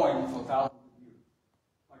growing for thousands of years.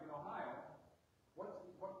 Like in Ohio,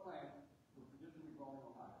 what plant was traditionally grown in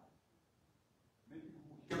Ohio? Many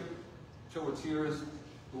people who were Chilwaters,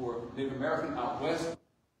 who were Native American out west,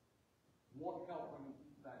 want help bringing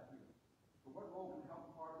seeds back here. So what role can the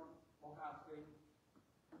health department, Ohio State,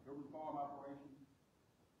 urban farm operations,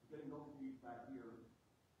 getting those seeds back here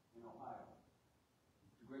in Ohio?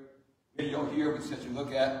 It's a great video here, but since you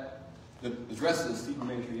look at the rest of the seed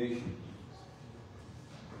matriation.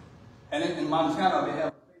 And in Montana, they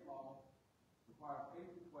have a state law that requires 8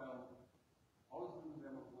 to 12. All the students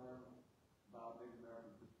there must learn about Native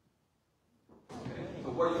American history. Okay.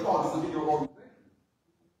 So what you all do in your organization,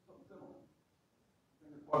 something similar. I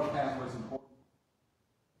think this part of the pathway is important.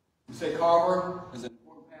 You say Carver is an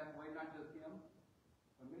important pathway, not just him,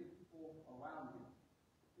 but many people around him.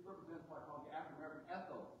 He represents what I call the African American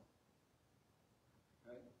ethos.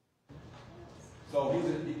 Okay? So he's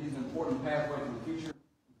an important pathway to the future.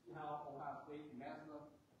 You see how Ohio State and NASA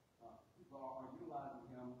people are utilizing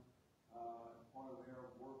him as part of their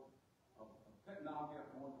work of technology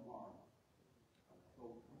at going to Mars.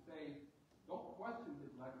 So we say, don't question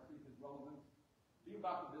his legacy, his relevance. Be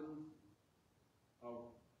about the business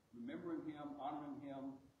of remembering him, honoring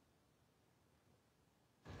him.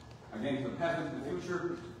 Again, he's a pathway to the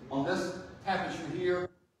future. On this tapestry here,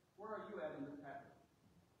 where are you at in this tapestry?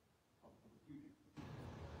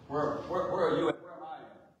 Where are you at? Where am I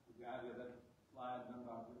at? The idea that slide done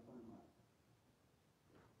about this one.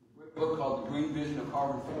 A book called The Green Vision of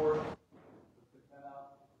Carver Ford. Let's check that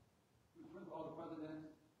out. He was friends with all the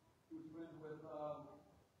presidents. He was friends with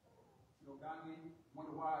Gandhi.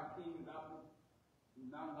 Wonder why King adopted the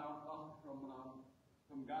Mountain Down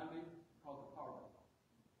from Gandhi because of Carver.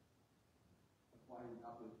 That's why he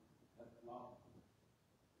adopted that philosophy.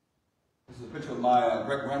 This is a picture of my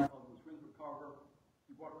great grandfather who was friends with Carver.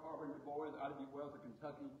 He brought Carver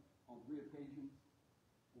Kentucky on 3 occasions.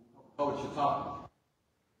 Coach Chautauqua.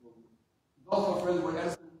 He's also friends with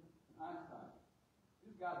Edison and Einstein.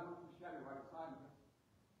 These guys moved from Chevy right beside me.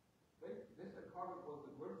 They said Carter was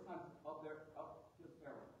the greatest scientist up his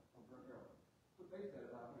era, of their era. That's what they said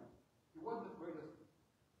about him. He wasn't the greatest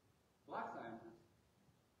black scientist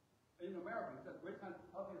in America. He said the greatest scientist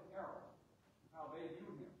of his era. How they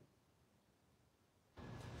viewed him.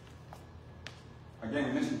 Again,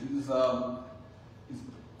 we mentioned he's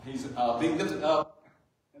being lifted up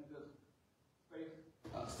in this space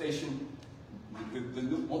station.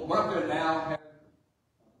 The one up there now has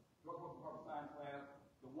George Washington Harvard Science Lab.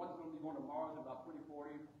 The one that's going to be going to Mars in about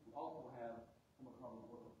 2040 will also have some of Harvard's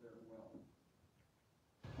work up there as well.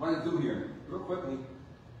 What I'm going to do here, real quickly,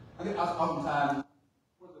 I think oftentimes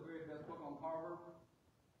what's the very best book on Harvard?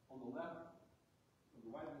 On the left, to the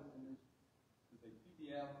right of this image, is a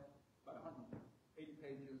PDF, about 180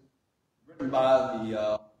 pages, written by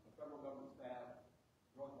the federal government staff,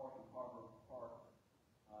 George Washington Harvard Park,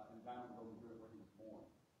 in Diamond Grove, Missouri, where he was born.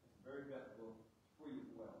 It's the very best book, free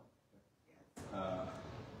as well.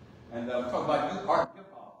 And talk about youth art and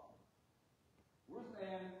hip hop. We're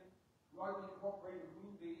saying we ought to incorporate the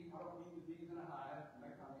Queen Bee, how to queen the bees in a hive, and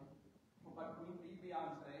that kind of thing. Talk about Queen Bee,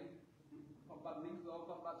 Beyonce. Talk about Lizzo,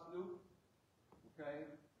 talk about Snoop.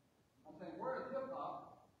 Okay? I'm saying, where is hip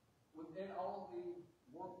hop within all of the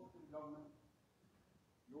work within government,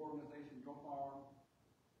 your organization, your farm,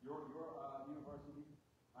 your university?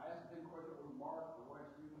 I asked the same question over March or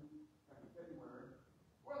last June, back in February.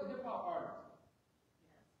 Where are the hip hop artists?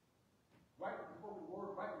 Right before the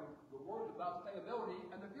word, right the words about sustainability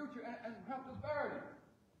and the future and health disparity.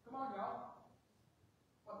 Come on, y'all.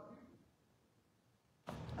 What's the future?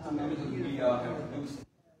 Some images we have produced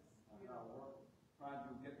in our work, trying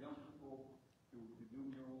to get young people to do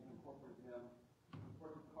murals, incorporate them.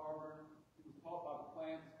 Worked with Harvard. He was taught about the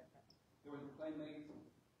plants. There was playmates.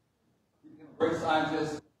 He became a great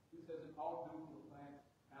scientist. He says it's all due to the plants,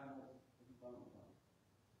 animals, and the sun.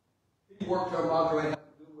 He worked on Monterey has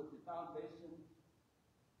to do with the foundation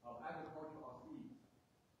of agricultural seeds.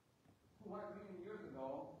 200 million years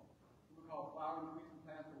ago, we called flowering trees and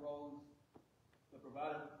plants and roads that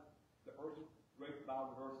provided the Earth's great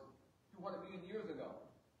biodiversity. 200 million years ago.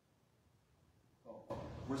 So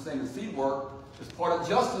we're saying the seed work is part of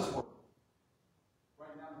justice work.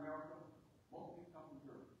 Right now in America, most of these come from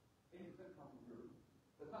Europe. 80% come from Europe.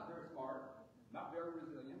 That's not very smart, not very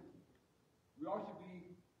resilient. We all should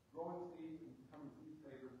be growing seeds and becoming seed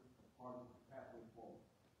savers as part of the pathway forward.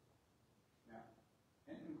 Now,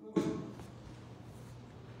 in conclusion,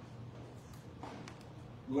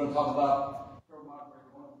 we're going to talk about Monterey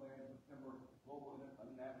going up there in September, global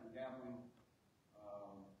international gathering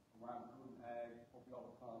around food and ag. Hope you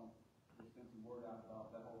all will come. We'll send some word out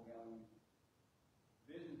about that whole gathering.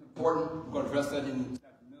 Vision is important. We're going to address that this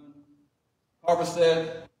afternoon. Harvard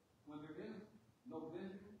said, when there is no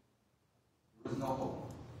vision, there is no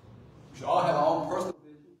hope. We should all have our own personal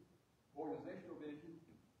vision, organizational vision,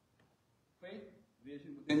 faith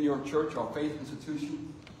vision within your church or faith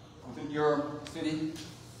institution, within your city.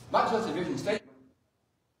 Not just a vision statement,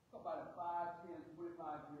 but about a 5, 10,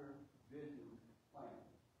 25-year vision plan.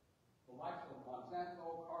 The likes of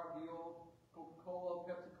Monsanto, Cargill, Coca-Cola,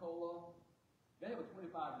 Pepsi-Cola, they have a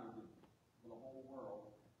 25-year vision for the whole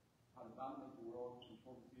world, how to dominate the world,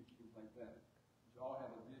 control the future, things like that. We should all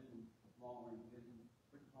have a vision, a long-range vision,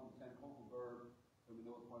 which upon the San Kokelberg, that we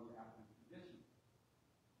know is part of the African tradition.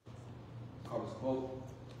 Carter's quote.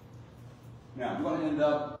 Now, we're going to end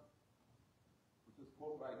up with this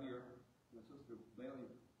quote right here. My sister Bailey,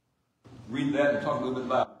 read that and talk a little bit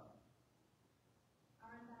about it.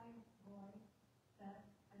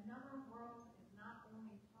 Another world is not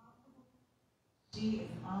only possible, she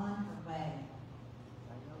is on her way.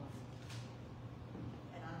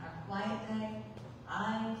 And on our quiet day,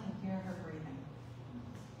 I can hear her breathing.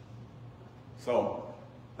 So,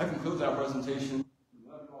 that concludes our presentation. We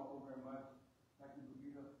love you all so very much. Thank you,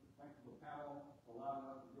 Rita. Thank you to the panel for allowing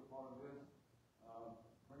us to be a part of this.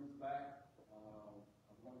 Bring us back.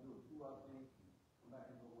 I'm going to do a 2 hour thing. Come back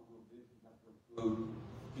and go one little bit.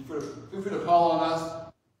 Feel free to call on us.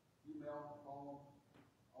 Email, phone,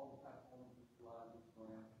 all the platforms, Instagram,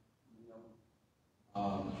 email.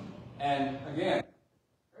 And again,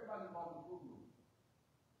 everybody involved in the food movement.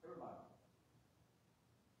 Everybody.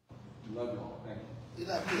 We love you all. Thank you. We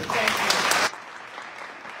love you.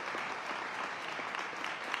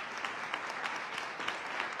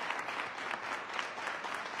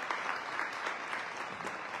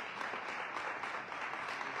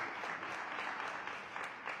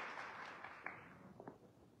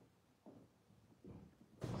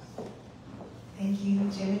 Thank you. Thank you,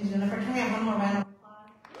 Jim and Jennifer. Can we have one more round of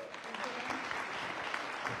applause?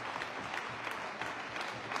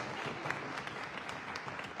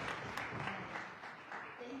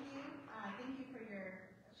 Thank you. Thank you for your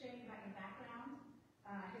sharing about your background,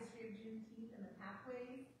 history of Juneteenth and the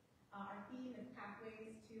pathways. Our theme is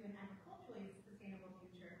pathways to an agriculturally sustainable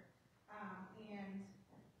future.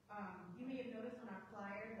 You may have noticed on our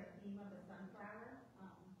flyer the theme of the sunflower.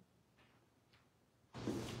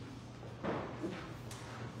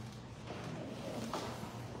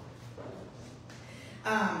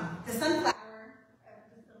 The sunflower,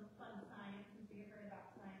 just some fun science, since we heard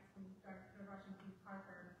about science from Dr. Washington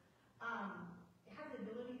Parker, it has the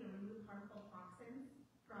ability to remove harmful toxins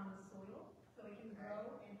from the soil, so it can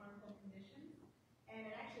grow in harmful conditions, and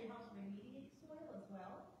it actually helps remediate soil as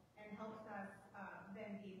well, and helps us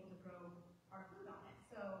then be able to grow our food on it.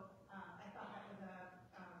 So I thought that was a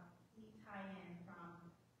neat tie-in from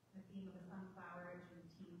the theme of the sunflower,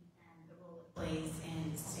 Juneteenth, and the role it plays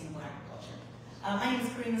in sustainable agriculture. My name is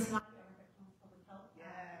Karina Smiley. I work at Homes Public Health.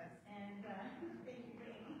 Yes. And thank you,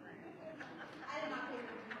 Rainy. I did not pay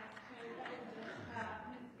for the message. That was just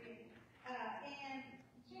mystery. And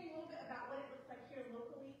sharing a little bit about what it looks like here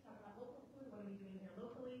locally, talking about local food, what are we doing here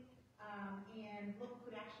locally, and local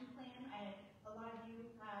food action plan. A lot of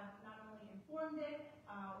you have not only informed it,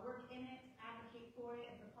 work in it, advocate for it.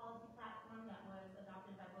 It's a policy platform that was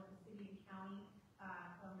adopted by both the city and county,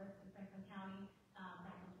 Columbus and Franklin County,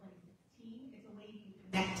 back in 2016. It's a way you can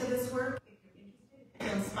connect to this work if you're interested, if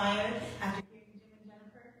you're inspired after hearing Jim and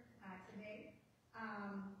Jennifer today.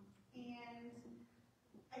 And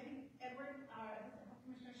I think Edward, our health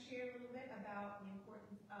commissioner, shared a little bit about the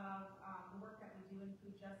importance of the work that we do in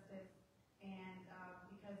food justice, and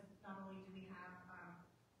because not only do we have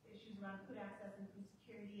issues around food access and food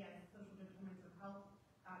security as social determinants of health,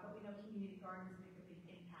 but we know community gardens make a big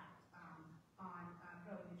impact on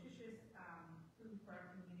growing nutritious food for our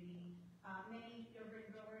community. Many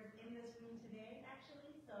urban growers in this room today,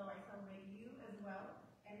 actually, so I celebrate you as well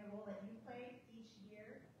and the role that you play each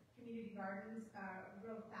year. Community gardens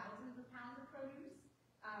grow thousands of pounds of produce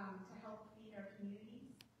to help feed our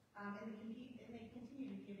communities, and they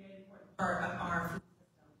continue to be a very important part of our food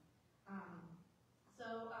system.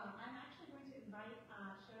 I'm actually going to invite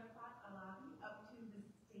Sharafat Alavi up to the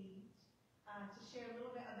stage to share a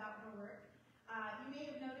little bit about her work. You may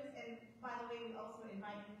have noticed, and by the way, we also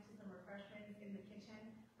invite you to some refreshments in the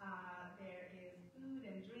kitchen. There is food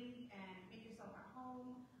and drink, and make yourself at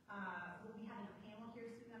home. We'll be having a panel here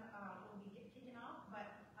soon that we'll be kicking off, but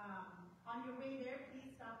on your way there,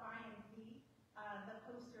 please stop by and see the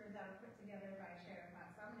posters that are put together by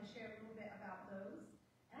Sharafat. So I'm going to share a little bit about those.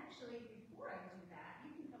 And actually, before I do that,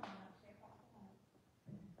 you can come on up, Sharafat.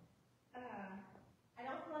 I'd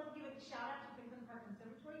also like to give a shout out to Franklin Park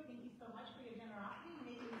Conservatory. Thank you so much for your generosity in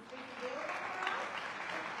making this space available for us.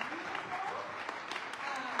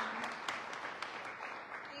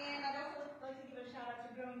 And I'd also like to give a shout out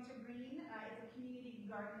to Growing to Green. It's a community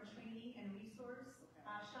garden training and resource.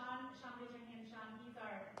 Sean, raise your hand, Sean. He's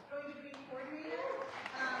our Growing to Green coordinator.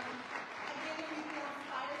 Again, if you feel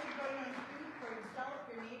inspired to grow your own food for yourself,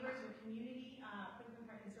 your neighbors, your community, Franklin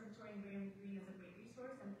Park Conservatory and Growing to Green is a great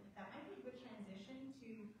resource, and that might be a good transition to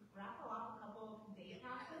raffle off a couple day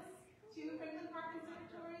passes to Franklin Park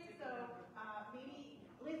Conservatory. So maybe,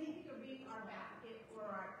 Lindsay, you could bring our basket with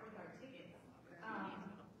our tickets.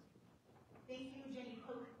 Thank you, Jenny.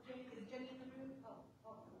 Is Jenny in the room?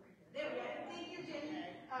 Oh, there we go. Thank you,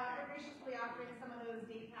 Jenny, for graciously offering some of those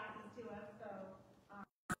day passes to us. So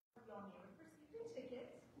you all may have received your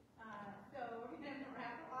tickets. So we're going to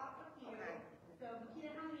raffle off a few. Okay. So,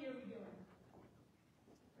 Makita, how many are we doing?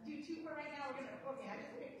 Do two for right now. Okay, I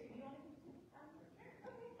just picked two. You want to do two?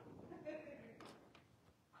 Okay.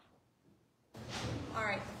 All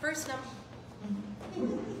right. The first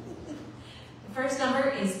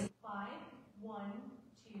number is 5124661.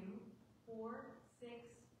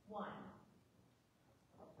 1.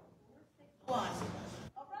 All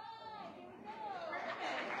right. Here we go.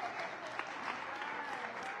 Perfect.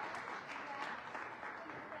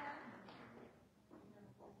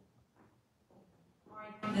 All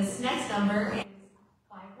right. This next number is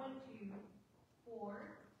 512420.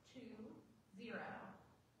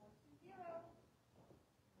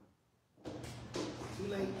 Too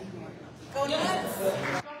late. Go nuts.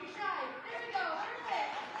 Don't be shy. There we go.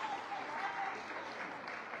 Perfect.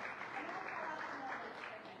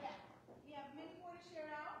 We have many more to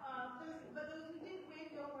share out. But those who didn't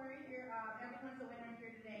win, don't worry. Everyone's a winner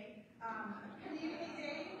here today. Community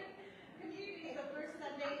Day. Community Day is the first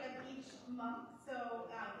Sunday of each month, so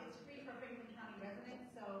it's free for Franklin County residents.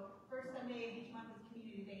 So first Sunday of each month is